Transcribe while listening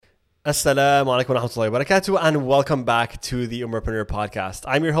Assalamu alaikum wa rahmatullahi wa barakatuh, and welcome back to the Umarpreneur podcast.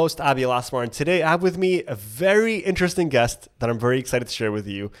 I'm your host, Abi Alasmar, and today I have with me a very interesting guest that I'm very excited to share with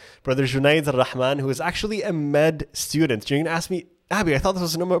you, Brother Junaid Al-Rahman, who is actually a med student. You're going to ask me, Abi, I thought this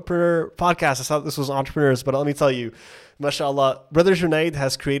was an Umarpreneur podcast. I thought this was entrepreneurs, but let me tell you, mashallah, Brother Junaid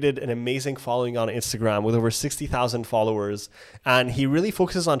has created an amazing following on Instagram with over 60,000 followers, and he really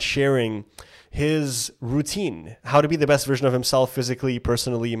focuses on sharing his routine, how to be the best version of himself physically,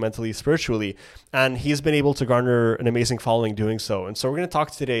 personally, mentally, spiritually. And he's been able to garner an amazing following doing so. And so we're going to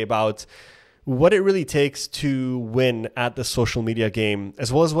talk today about what it really takes to win at the social media game,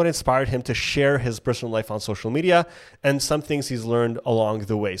 as well as what inspired him to share his personal life on social media and some things he's learned along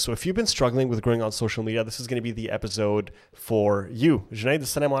the way. So if you've been struggling with growing on social media, this is going to be the episode for you. Junaid,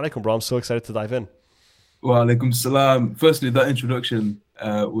 assalamu alaikum, bro. I'm so excited to dive in. Wa alaikum salam. Firstly, that introduction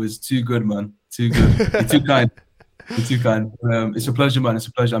was too good, man. Too good. You're too kind. You're too kind. It's a pleasure, man. It's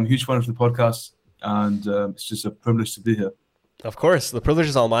a pleasure. I'm a huge fan of the podcast, and it's just a privilege to be here. Of course, the privilege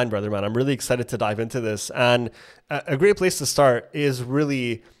is all mine, brother, man. I'm really excited to dive into this. And a great place to start is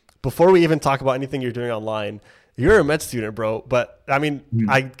really, before we even talk about anything you're doing online, you're a med student, bro. But I mean,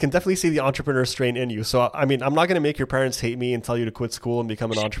 I can definitely see the entrepreneur strain in you. So, I mean, I'm not going to make your parents hate me and tell you to quit school and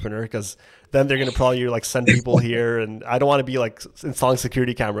become an entrepreneur, because then they're going to probably like send people here. And I don't want to be like installing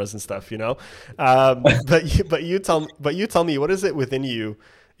security cameras and stuff, you know? But you tell me, what is it within you,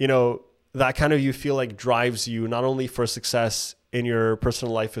 that kind of you feel like drives you not only for success in your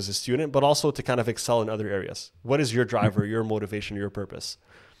personal life as a student, but also to kind of excel in other areas? What is your driver, your motivation, your purpose?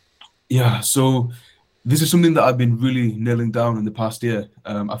 Yeah, so this is something that I've been really nailing down in the past year.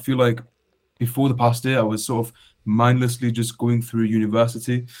 I feel like before the past year, I was sort of mindlessly just going through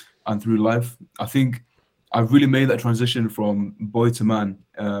university and through life. I think I've really made that transition from boy to man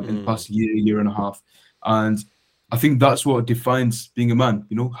in the past year and a half. And I think that's what defines being a man,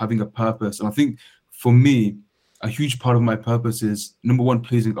 having a purpose. And I think for me, a huge part of my purpose is, number one,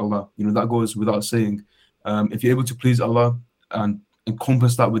 pleasing Allah. That goes without saying. If you're able to please Allah and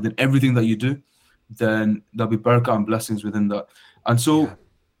encompass that within everything that you do, then there'll be barakah and blessings within that. And so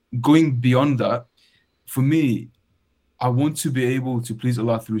going beyond that, for me, I want to be able to please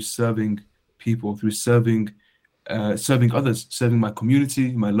Allah through serving people, through serving others, serving my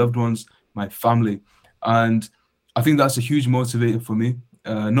community, my loved ones, my family. And I think that's a huge motivator for me,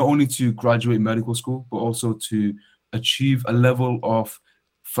 not only to graduate medical school, but also to achieve a level of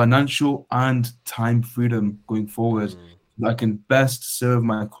financial and time freedom going forward. I can best serve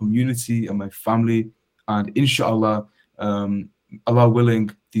my community and my family, and inshallah, Allah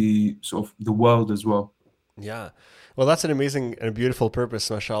willing, the world as well. Yeah. Well, that's an amazing and beautiful purpose,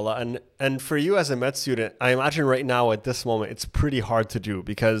 mashallah. And for you as a med student, I imagine right now at this moment, it's pretty hard to do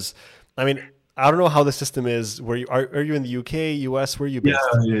because, I mean, I don't know how the system is. Where you are you in the UK, US? Where are you based?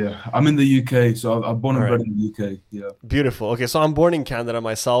 Yeah. I'm in the UK, so I'm born and bred in the UK. Yeah. Beautiful. Okay, so I'm born in Canada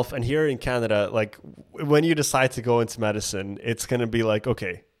myself, and here in Canada, like when you decide to go into medicine, it's gonna be like,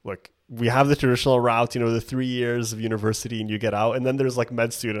 okay, look, we have the traditional route, the 3 years of university, and you get out, and then there's like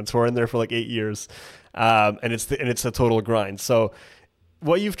med students who are in there for like 8 years, and it's a total grind. So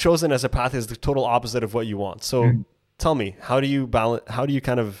what you've chosen as a path is the total opposite of what you want. So tell me, how do you balance? How do you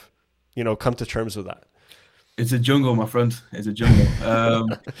kind of come to terms with that? It's a jungle, my friend. It's a jungle.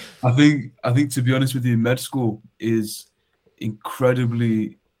 I think to be honest with you, med school is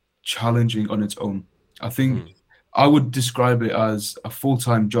incredibly challenging on its own. I think I would describe it as a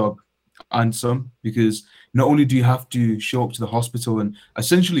full-time job and some, because not only do you have to show up to the hospital and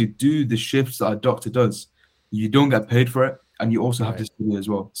essentially do the shifts that a doctor does, you don't get paid for it, and you also have to study as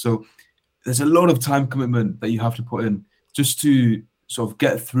well. So there's a lot of time commitment that you have to put in just to sort of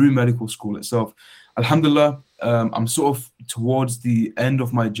get through medical school itself. Alhamdulillah, I'm sort of towards the end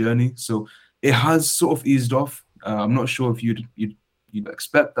of my journey, so it has sort of eased off. I'm not sure if you'd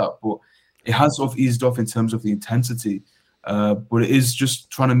expect that, but it has sort of eased off in terms of the intensity. But it is just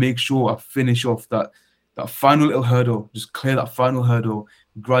trying to make sure I finish off that final little hurdle, just clear that final hurdle,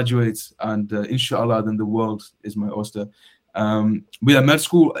 graduate, and inshallah, then the world is my oyster. But yeah, med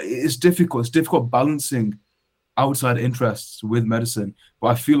school, it's difficult. It's difficult balancing outside interests with medicine, but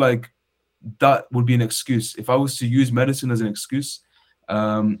I feel like that would be an excuse. If I was to use medicine as an excuse,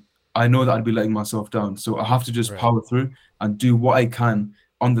 I know that I'd be letting myself down. So I have to just power through and do what I can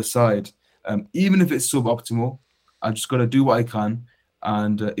on the side. Even if it's suboptimal, I just got to do what I can.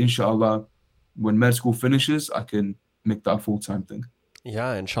 And inshallah, when med school finishes, I can make that a full-time thing.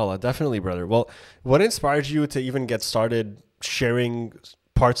 Yeah, inshallah. Definitely, brother. Well, what inspired you to even get started sharing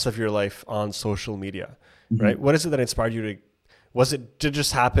parts of your life on social media, right? What is it that inspired you to, was it to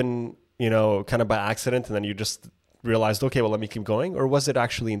just happen, kind of by accident, and then you just realized, okay, well, let me keep going? Or was it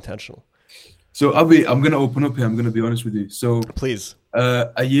actually intentional? So Avi, I'm gonna open up here. I'm gonna be honest with you. So Please.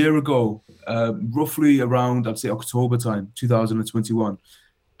 a year ago, roughly around I'd say October time, 2021,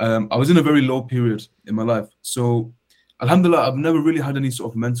 I was in a very low period in my life. So Alhamdulillah, I've never really had any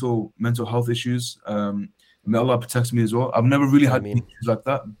sort of mental health issues. May Allah protects me as well. I've never really had Ameen. issues like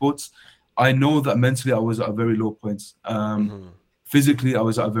that, but I know that mentally I was at a very low point. Mm-hmm. Physically, I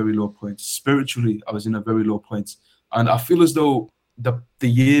was at a very low point. Spiritually, I was in a very low point. And I feel as though the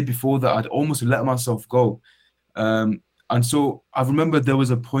year before that, I'd almost let myself go. And so I remember there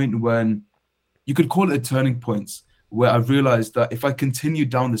was a point when you could call it a turning point where I realized that if I continue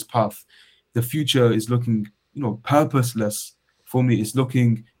down this path, the future is looking, purposeless for me. It's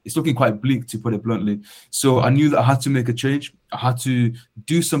looking quite bleak, to put it bluntly. So I knew that I had to make a change. I had to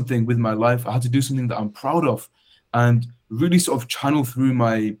do something with my life. I had to do something that I'm proud of, and really sort of channel through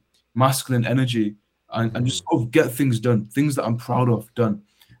my masculine energy and just sort of get things done, things that I'm proud of done.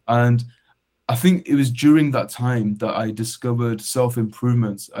 And I think it was during that time that I discovered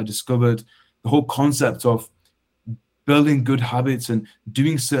self-improvement. I discovered the whole concept of building good habits and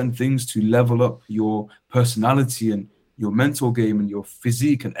doing certain things to level up your personality and your mental game and your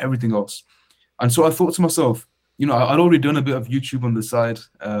physique and everything else. And so I thought to myself, I'd already done a bit of YouTube on the side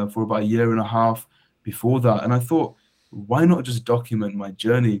for about a year and a half before that. And I thought, why not just document my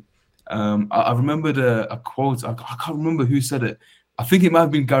journey? I remembered a quote. I can't remember who said it. I think it might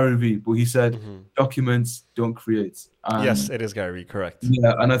have been Gary Vee, but he said, documents, don't create. And Yes, it is Gary Vee, correct.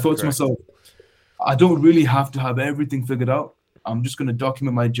 yeah, and I thought to myself, I don't really have to have everything figured out. I'm just going to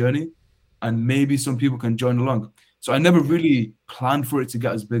document my journey, and maybe some people can join along. So I never really planned for it to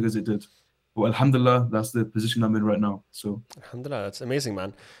get as big as it did. But alhamdulillah, that's the position I'm in right now. So Alhamdulillah, that's amazing,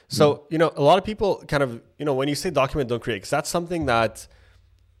 man. So, a lot of people kind of, when you say document, don't create, because that's something that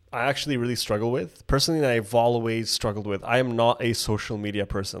I actually really struggle with. Personally, that I've always struggled with. I am not a social media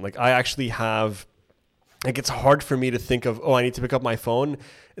person. Like, I actually have, it's hard for me to think of, I need to pick up my phone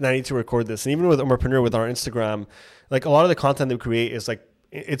and I need to record this. And even with Umarpreneur, with our Instagram, like a lot of the content that we create is like,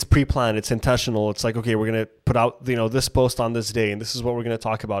 it's pre-planned, it's intentional. It's like, okay, we're going to put out, this post on this day, and this is what we're going to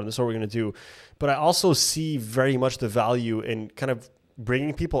talk about, and this is what we're going to do. But I also see very much the value in kind of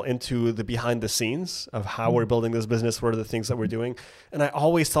bringing people into the behind the scenes of how we're building this business, what are the things that we're doing. And I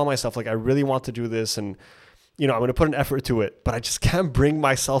always tell myself, like, I really want to do this, and, I'm going to put an effort to it, but I just can't bring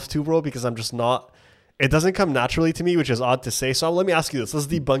myself to, bro, because I'm just not, it doesn't come naturally to me, which is odd to say. So let me ask you this. Let's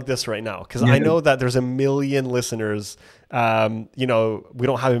debunk this right now, because I know that there's a million listeners. We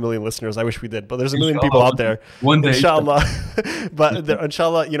don't have a million listeners. I wish we did, but there's a million people out there. One day, inshallah. But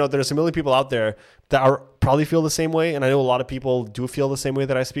inshallah, there's a million people out there that are probably feel the same way. And I know a lot of people do feel the same way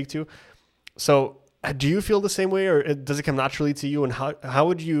that I speak to. So do you feel the same way, or does it come naturally to you? And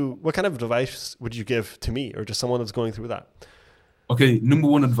what kind of advice would you give to me or to someone that's going through that? Okay. Number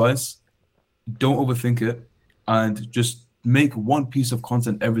one advice, don't overthink it and just make one piece of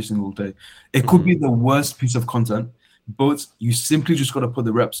content every single day. It could be the worst piece of content, but you simply just got to put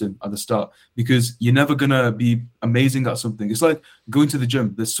the reps in at the start, because you're never going to be amazing at something. It's like going to the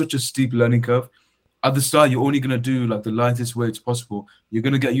gym. There's such a steep learning curve. At the start, you're only going to do like the lightest weights possible. You're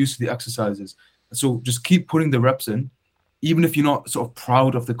going to get used to the exercises. So just keep putting the reps in, even if you're not sort of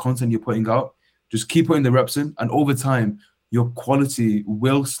proud of the content you're putting out. Just keep putting the reps in, and over time, your quality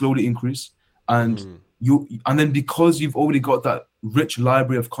will slowly increase. And then because you've already got that rich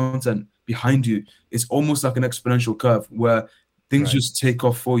library of content behind you, it's almost like an exponential curve where things just take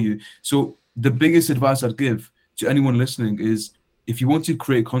off for you. So the biggest advice I'd give to anyone listening is, if you want to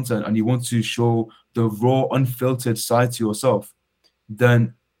create content and you want to show the raw, unfiltered side to yourself,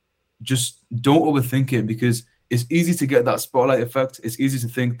 then just don't overthink it, because it's easy to get that spotlight effect. It's easy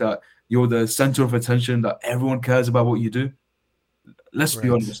to think that you're the center of attention, that everyone cares about what you do. Let's be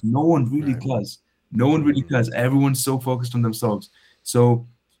honest, no one really cares. No one really cares. Everyone's so focused on themselves. So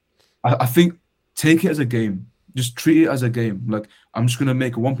I think take it as a game. Just treat it as a game. Like, I'm just going to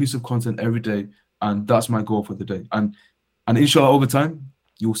make one piece of content every day, and that's my goal for the day. And inshallah, over time,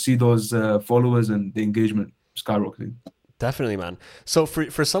 you'll see those followers and the engagement skyrocketing. Definitely, man. So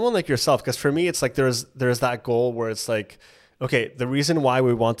for someone like yourself, because for me, it's like there's that goal where it's like, okay, the reason why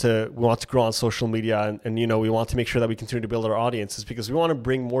we want to grow on social media and we want to make sure that we continue to build our audience is because we want to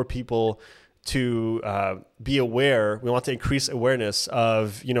bring more people to be aware. We want to increase awareness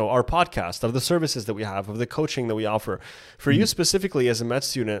of, our podcast, of the services that we have, of the coaching that we offer. For you specifically as a med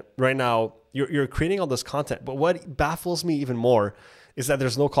student right now, you're creating all this content, but what baffles me even more is that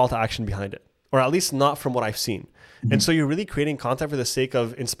there's no call to action behind it, or at least not from what I've seen. And so you're really creating content for the sake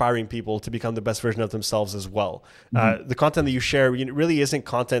of inspiring people to become the best version of themselves as well. The content that you share really isn't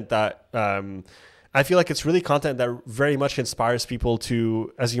content that I feel like it's really content that very much inspires people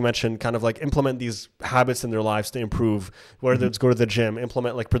to, as you mentioned, kind of like implement these habits in their lives to improve, whether it's go to the gym,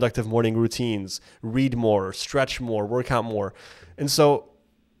 implement like productive morning routines, read more, stretch more, work out more. And so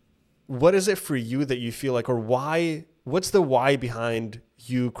what is it for you that you feel like, or what's the why behind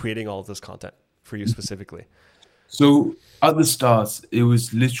you creating all of this content for you specifically? So at the start, it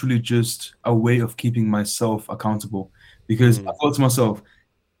was literally just a way of keeping myself accountable because I Mm, thought to myself,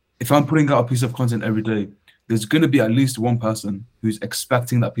 if I'm putting out a piece of content every day, there's going to be at least one person who's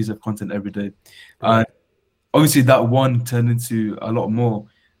expecting that piece of content every day. And right. obviously, that one turned into a lot more.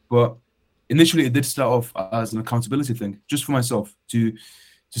 But initially, it did start off as an accountability thing, just for myself to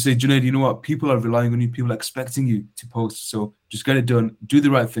say, Junaid, you know what? People are relying on you. People are expecting you to post. So just get it done, do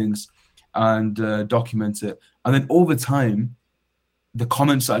the right things, and document it. And then over time, the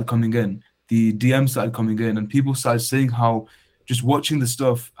comments started coming in, the DMs started coming in, and people started saying how just watching the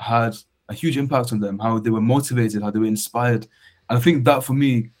stuff had a huge impact on them, how they were motivated, how they were inspired. And I think that for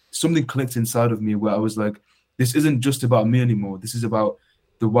me, something clicked inside of me where I was like, this isn't just about me anymore. This is about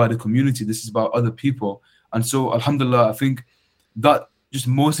the wider community. This is about other people. And so, Alhamdulillah, I think that just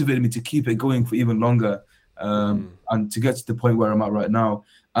motivated me to keep it going for even longer, Mm, and to get to the point where I'm at right now.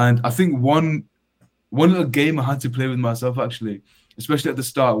 And I think one little game I had to play with myself actually, especially at the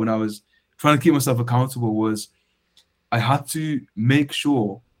start when I was trying to keep myself accountable, was I had to make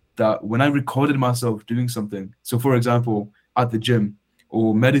sure that when I recorded myself doing something, so for example, at the gym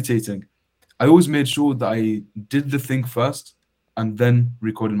or meditating, I always made sure that I did the thing first and then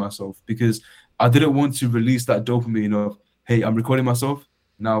recorded myself because I didn't want to release that dopamine of, hey, I'm recording myself.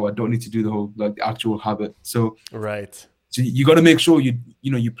 Now I don't need to do the whole like the actual habit. right. So you got to make sure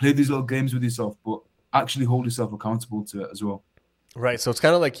you play these little games with yourself, but actually hold yourself accountable to it as well. Right. So it's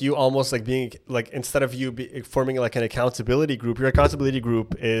kind of like you almost like being like, instead of forming like an accountability group, your accountability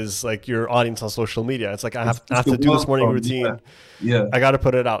group is like your audience on social media. It's like, I It's have the to do this work morning from, yeah, routine. yeah. I got to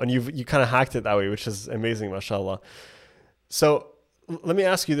put it out. And you kind of hacked it that way, which is amazing, mashallah. So let me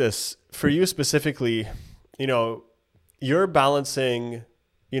ask you this for you specifically, you know, you're balancing,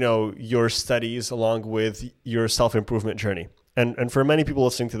 your studies along with your self-improvement journey. And for many people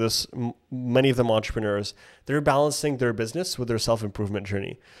listening to this, many of them entrepreneurs, they're balancing their business with their self-improvement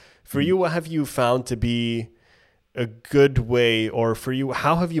journey. For you, what have you found to be a good way, or for you,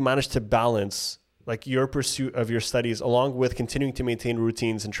 how have you managed to balance like your pursuit of your studies along with continuing to maintain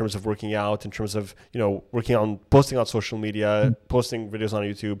routines in terms of working out, in terms of, working on posting on social media, posting videos on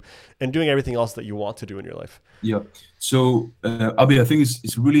YouTube, and doing everything else that you want to do in your life? Yeah. So, Abi, I think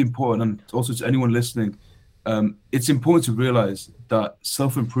it's really important, and also to anyone listening, it's important to realize that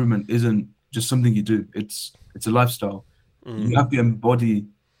self improvement isn't just something you do. It's a lifestyle. You Mm, have to embody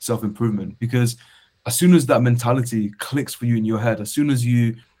self improvement because as soon as that mentality clicks for you in your head, as soon as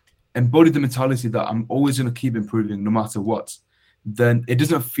you embody the mentality that I'm always going to keep improving no matter what, then it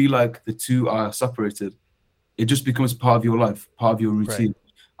doesn't feel like the two are separated. It just becomes part of your life, part of your right, routine.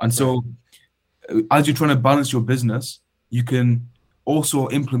 And right, so as you're trying to balance your business, you can also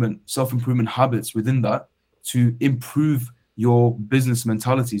implement self-improvement habits within that to improve your business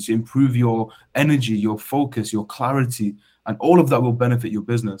mentality, to improve your energy, your focus, your clarity, and all of that will benefit your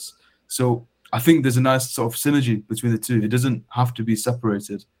business. So I think there's a nice sort of synergy between the two. It doesn't have to be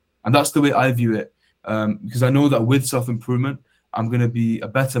separated. And that's the way I view it. Because I know that with self-improvement, I'm going to be a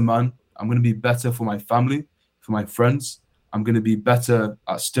better man. I'm going to be better for my family, for my friends. I'm going to be better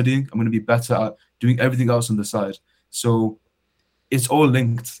at studying. I'm going to be better at doing everything else on the side. So it's all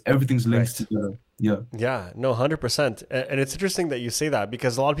linked. Everything's linked right. together. Yeah. Yeah, no, 100%. And it's interesting that you say that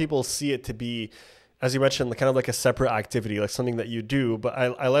because a lot of people see it to be, as you mentioned, kind of like a separate activity, like something that you do. But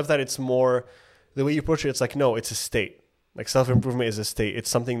I love that it's more the way you approach it. It's like, no, it's a state. Like self improvement is a state. It's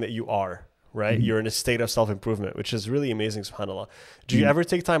something that you are, right? Mhm. You're in a state of self improvement, which is really amazing, subhanAllah. Do you Mm. ever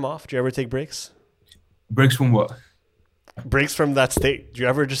take time off? Do you ever take breaks? Breaks from what? Breaks from that state? Do you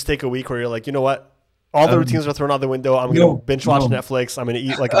ever just take a week where you're like, you know what? All the Um, routines are thrown out the window. I'm gonna no, binge watch no. Netflix. I'm gonna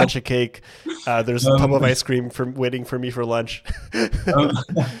eat like a bunch of cake. There's a tub Um, of ice cream for waiting for me for lunch. um,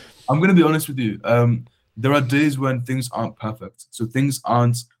 I'm going to be honest with you. There are days when things aren't perfect. So things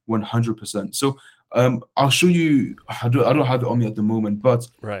aren't 100%. So I'll show you. I don't have it on me at the moment, but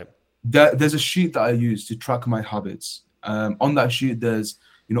Right. there's a sheet that I use to track my habits. On that sheet, there's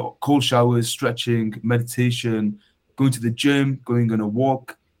cold showers, stretching, meditation, going to the gym, going on a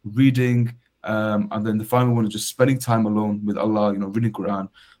walk, reading, and then the final one is just spending time alone with Allah. Reading Quran,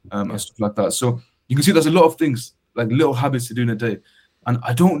 and Yeah. stuff like that. So you can see there's a lot of things like little habits to do in a day, and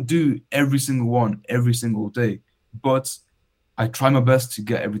I don't do every single one every single day, but I try my best to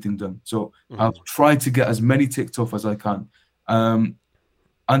get everything done. So I'll Mhm. try to get as many ticked off as I can. Um,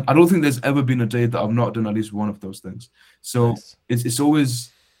 And I don't think there's ever been a day that I've not done at least one of those things. So Nice. it's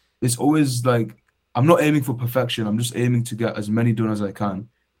always like I'm not aiming for perfection. I'm just aiming to get as many done as I can.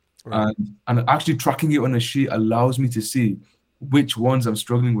 Right. And actually tracking it on a sheet allows me to see which ones I'm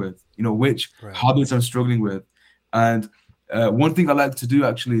struggling with, which Right. habits I'm struggling with. And one thing I like to do,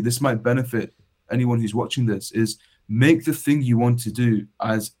 actually, this might benefit anyone who's watching this, is make the thing you want to do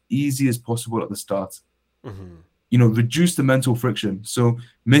as easy as possible at the start. Reduce the mental friction. So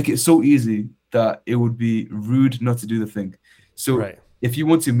make it so easy that it would be rude not to do the thing. So Right. if you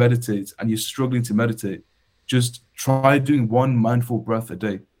want to meditate and you're struggling to meditate, just try doing one mindful breath a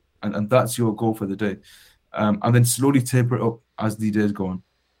day. And that's your goal for the day. And then slowly taper it up as the days go on.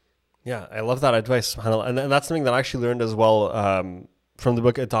 Yeah, I love that advice, subhanAllah. And that's something that I actually learned as well from the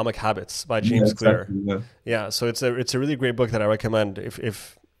book Atomic Habits by James Clear. Exactly, Yeah, so it's a really great book that I recommend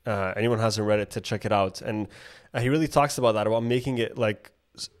if anyone hasn't read it, to check it out. And he really talks about that, about making it like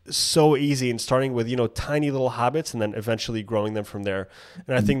so easy and starting with, tiny little habits and then eventually growing them from there.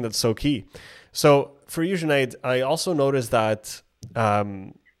 And I think that's so key. So for you, Junaid, I also noticed that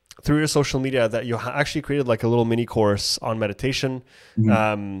through your social media that you actually created like a little mini course on meditation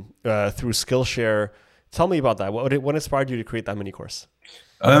through Skillshare. Tell me about that. What inspired you to create that mini course?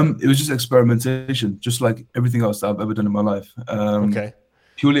 It was just experimentation, just like everything else that I've ever done in my life. Okay.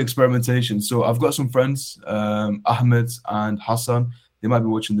 Purely experimentation. So I've got some friends, Ahmed and Hassan. They might be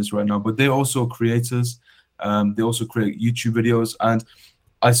watching this right now, but they're also creators. They also create YouTube videos. And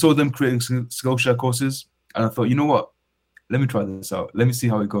I saw them creating Skillshare courses. And I thought, you know what? Let me try this out. Let me see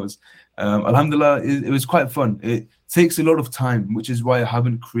how it goes. Alhamdulillah, it was quite fun. It takes a lot of time, which is why I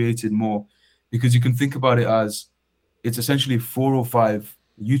haven't created more, because you can think about it as it's essentially 4 or 5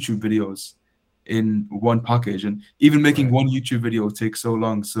 YouTube videos in one package. And even making one YouTube video takes so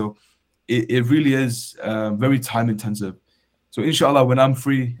long. So it really is very time intensive. So inshallah, when I'm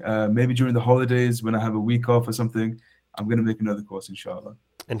free, maybe during the holidays, when I have a week off or something, I'm going to make another course, inshallah.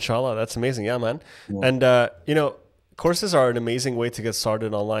 Inshallah, that's amazing. Yeah, man. Yeah. And, courses are an amazing way to get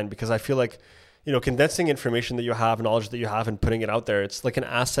started online, because I feel like, condensing information that you have, knowledge that you have, and putting it out there, it's like an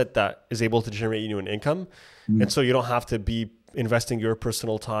asset that is able to generate you an income. And so you don't have to be investing your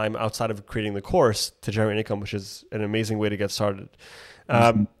personal time outside of creating the course to generate income, which is an amazing way to get started.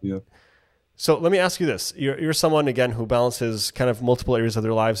 Yeah. So let me ask you this. You're someone, again, who balances kind of multiple areas of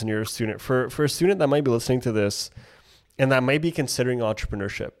their lives, and you're a student. For a student that might be listening to this and that might be considering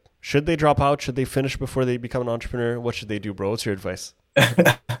entrepreneurship, should they drop out? Should they finish before they become an entrepreneur? What should they do, bro? What's your advice?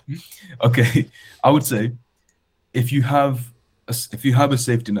 Okay, I would say if you have a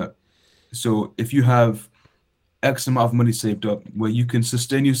safety net, so if you have X amount of money saved up where you can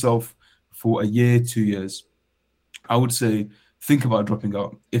sustain yourself for a year, 2 years, I would say think about dropping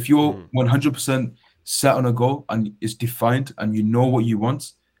out. If you're 100% set on a goal and it's defined and you know what you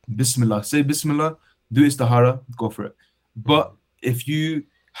want, Bismillah, say Bismillah, do istihara, go for it. But if you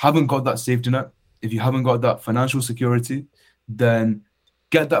haven't got that safety net, if you haven't got that financial security, then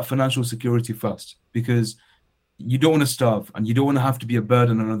get that financial security first, because you don't want to starve and you don't want to have to be a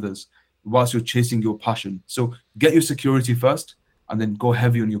burden on others whilst you're chasing your passion. So get your security first and then go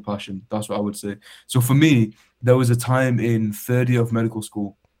heavy on your passion. That's what I would say. So for me, there was a time in third year of medical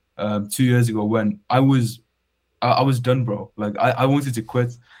school 2 years ago when I was done, bro. Like I wanted to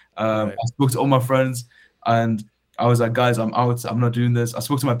quit. I spoke to all my friends and I was like, guys, I'm out. I'm not doing this. I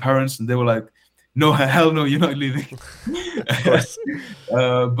spoke to my parents and they were like, no, hell no, you're not leaving. Of course.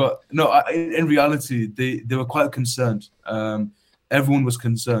 But no, in reality, they were quite concerned. Everyone was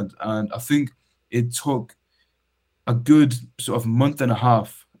concerned. And I think it took a good sort of month and a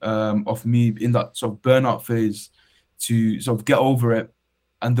half of me in that sort of burnout phase to sort of get over it.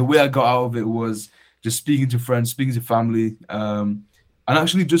 And the way I got out of it was just speaking to friends, speaking to family, and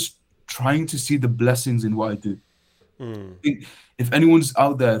actually just trying to see the blessings in what I do. If anyone's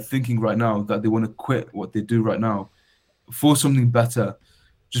out there thinking right now that they want to quit what they do right now for something better,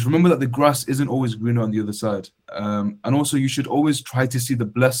 just remember that the grass isn't always greener on the other side. And also you should always try to see the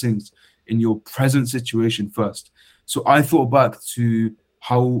blessings in your present situation first. So I thought back to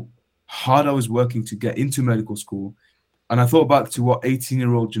how hard I was working to get into medical school. And I thought back to what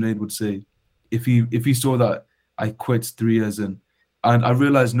 18-year-old Junaid would say if he saw that I quit 3 years in. And I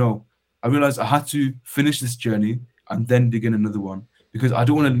realized I had to finish this journey and then begin another one, because I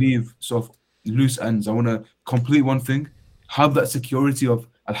don't want to leave sort of loose ends. I want to complete one thing, have that security of,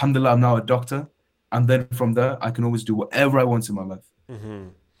 alhamdulillah, I'm now a doctor. And then from there, I can always do whatever I want in my life.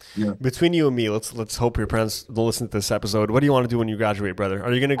 Yeah. Between you and me, let's hope your parents don't listen to this episode. What do you want to do when you graduate, brother?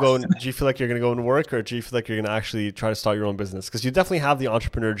 Are you going to go, do you feel like you're going to go and work, or do you feel like you're going to actually try to start your own business? Because you definitely have the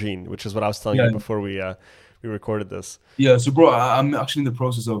entrepreneur gene, which is what I was telling you before we we recorded this. Yeah, so bro, I'm actually in the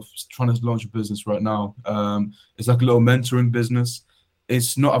process of trying to launch a business right now. It's like a little mentoring business.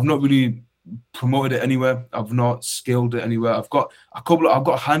 I've not really promoted it anywhere. I've not scaled it anywhere. I've got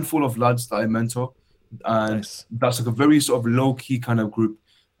a handful of lads that I mentor, and Nice. that's like a very sort of low key kind of group.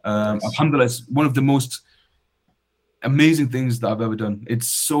 Nice. Alhamdulillah, it's one of the most amazing things that I've ever done.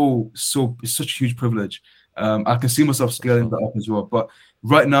 It's it's such a huge privilege. I can see myself scaling that up as well. But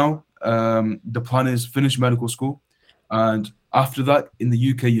right now, the plan is finish medical school, and after that, in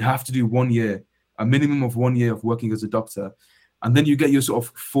the UK, you have to do 1 year, a minimum of 1 year of working as a doctor, and then you get your sort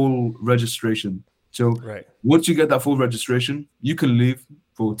of full registration. So Right. once you get that full registration, you can leave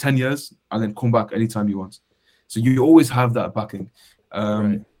for 10 years and then come back anytime you want. So you always have that backing.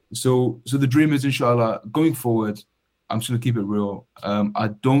 Right. So the dream is, inshallah, going forward, I'm just gonna keep it real. I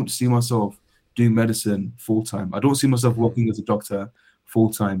don't see myself doing medicine full time. I don't see myself working as a doctor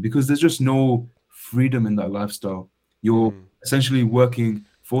full time because there's just no freedom in that lifestyle. You're essentially working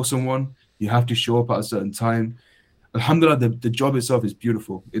for someone. You have to show up at a certain time. Alhamdulillah, the job itself is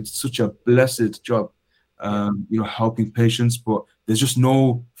beautiful. It's such a blessed job, helping patients, but there's just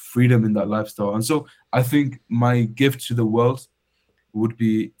no freedom in that lifestyle. And so I think my gift to the world would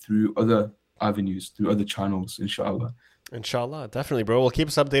be through other avenues, through other channels, inshallah. Inshallah, definitely, bro. Well, keep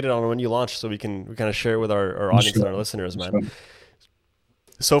us updated on when you launch so we kind of share with our audience and our listeners, man. Inshallah.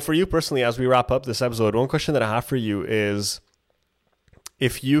 So for you personally, as we wrap up this episode, one question that I have for you is,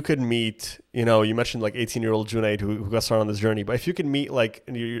 if you could meet, you mentioned like 18-year-old Junaid who got started on this journey, but if you could meet like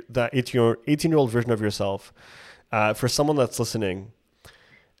that 18-year-old version of yourself, for someone that's listening,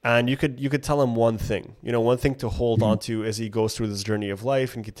 and you could tell him one thing, one thing to hold on to as he goes through this journey of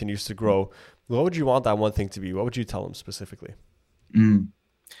life and continues to grow, what would you want that one thing to be? What would you tell him specifically?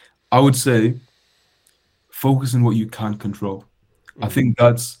 I would say focus on what you can control. I think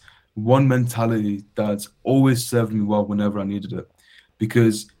that's one mentality that's always served me well whenever I needed it,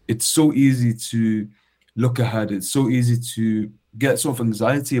 because it's so easy to look ahead. It's so easy to get sort of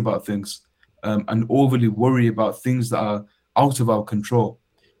anxiety about things, and overly worry about things that are out of our control.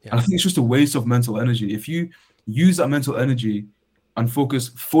 Yeah. And I think it's just a waste of mental energy. If you use that mental energy and focus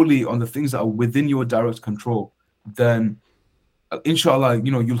fully on the things that are within your direct control, then inshallah,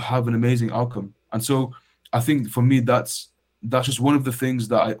 you'll have an amazing outcome. And so I think for me, that's just one of the things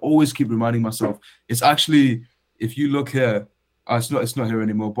that I always keep reminding myself. It's actually, if you look here, it's not here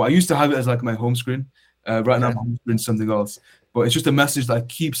anymore, but I used to have it as like my home screen. Right now, my home screen is something else. But it's just a message that I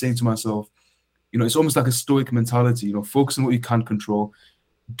keep saying to myself. It's almost like a stoic mentality. Focus on what you can control.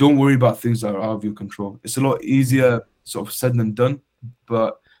 Don't worry about things that are out of your control. It's a lot easier sort of said than done,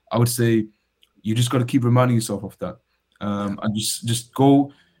 but I would say you just got to keep reminding yourself of that, and just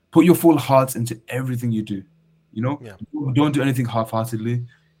go put your full heart into everything you do. Don't do anything half-heartedly.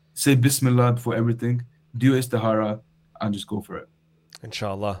 Say Bismillah before everything. Do istihara and just go for it.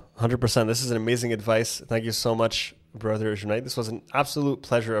 Inshallah, 100%. This is an amazing advice. Thank you so much, brother Junaid. This was an absolute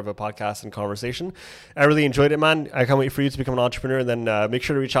pleasure of a podcast and conversation. I really enjoyed it, man. I can't wait for you to become an entrepreneur, and then make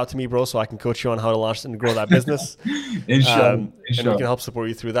sure to reach out to me, bro, so I can coach you on how to launch and grow that business. Inshallah. And we can help support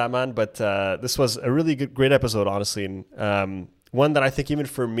you through that, man. But this was a really great episode, honestly, and one that I think even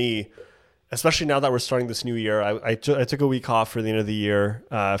for me, especially now that we're starting this new year, I took a week off for the end of the year,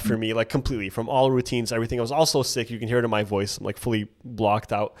 for me, like completely from all routines, everything. I was also sick. You can hear it in my voice. I'm like fully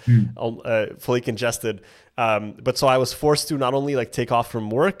blocked out, fully congested. But so I was forced to not only like take off from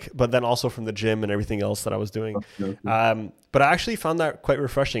work, but then also from the gym and everything else that I was doing. But I actually found that quite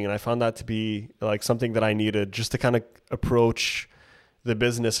refreshing. And I found that to be like something that I needed just to kind of approach the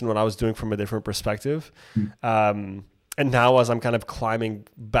business and what I was doing from a different perspective. And now as I'm kind of climbing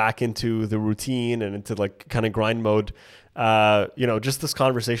back into the routine and into like kind of grind mode, just this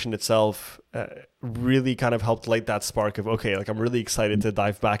conversation itself really kind of helped light that spark of, okay, like I'm really excited to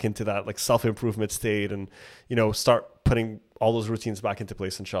dive back into that like self-improvement state and, start putting all those routines back into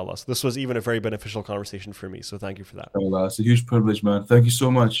place, inshallah. So this was even a very beneficial conversation for me. So thank you for that. Oh, it's a huge privilege, man. Thank you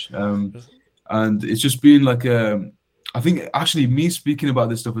so much. And it's just been like, I think actually me speaking about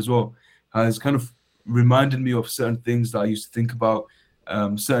this stuff as well has kind of reminded me of certain things that I used to think about,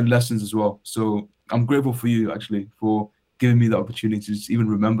 certain lessons as well. So I'm grateful for you actually for giving me the opportunity to just even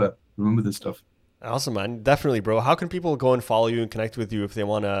remember this stuff. Awesome, man. Definitely, bro. How can people go and follow you and connect with you if they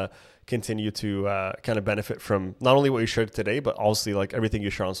want to continue to kind of benefit from not only what you shared today, but also like everything you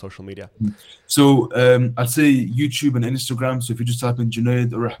share on social media? So I'd say YouTube and Instagram. So if you just type in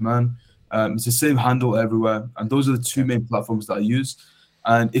Junaid Rahman, it's the same handle everywhere. And those are the two main platforms that I use.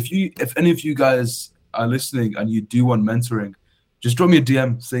 And if any of you guys are listening and you do want mentoring, just drop me a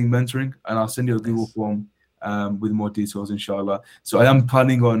DM saying mentoring and I'll send you a Google form with more details, inshallah. So I am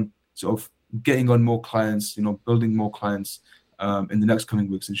planning on sort of getting on more clients, building more clients in the next coming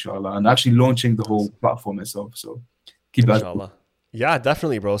weeks, inshallah, and actually launching the whole platform itself. So keep that. Inshallah. Yeah,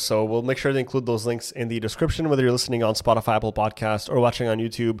 definitely, bro. So we'll make sure to include those links in the description, whether you're listening on Spotify, Apple Podcast, or watching on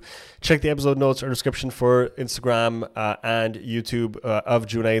YouTube. Check the episode notes or description for Instagram and YouTube of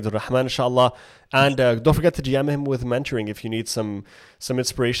Junaid Rahman, inshallah. And don't forget to DM him with mentoring if you need some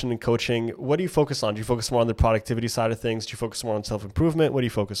inspiration and coaching. What do you focus on? Do you focus more on the productivity side of things? Do you focus more on self-improvement? What do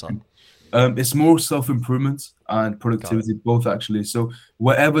you focus on? It's more self-improvement and productivity, both actually. So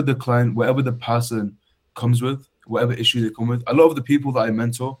whatever the person comes with, whatever issue they come with, a lot of the people that I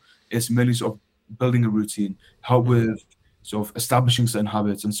mentor, it's mainly sort of building a routine, help with sort of establishing certain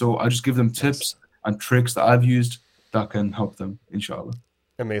habits. And so I just give them tips and tricks that I've used that can help them, inshallah.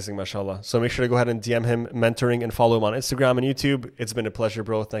 Amazing, mashallah. So make sure to go ahead and DM him mentoring and follow him on Instagram and YouTube. It's been a pleasure,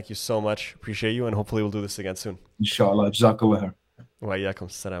 bro. Thank you so much. Appreciate you. And hopefully we'll do this again soon. Inshallah. Jazakallah khair. Wa iyyakum.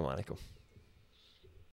 Assalamu alaikum.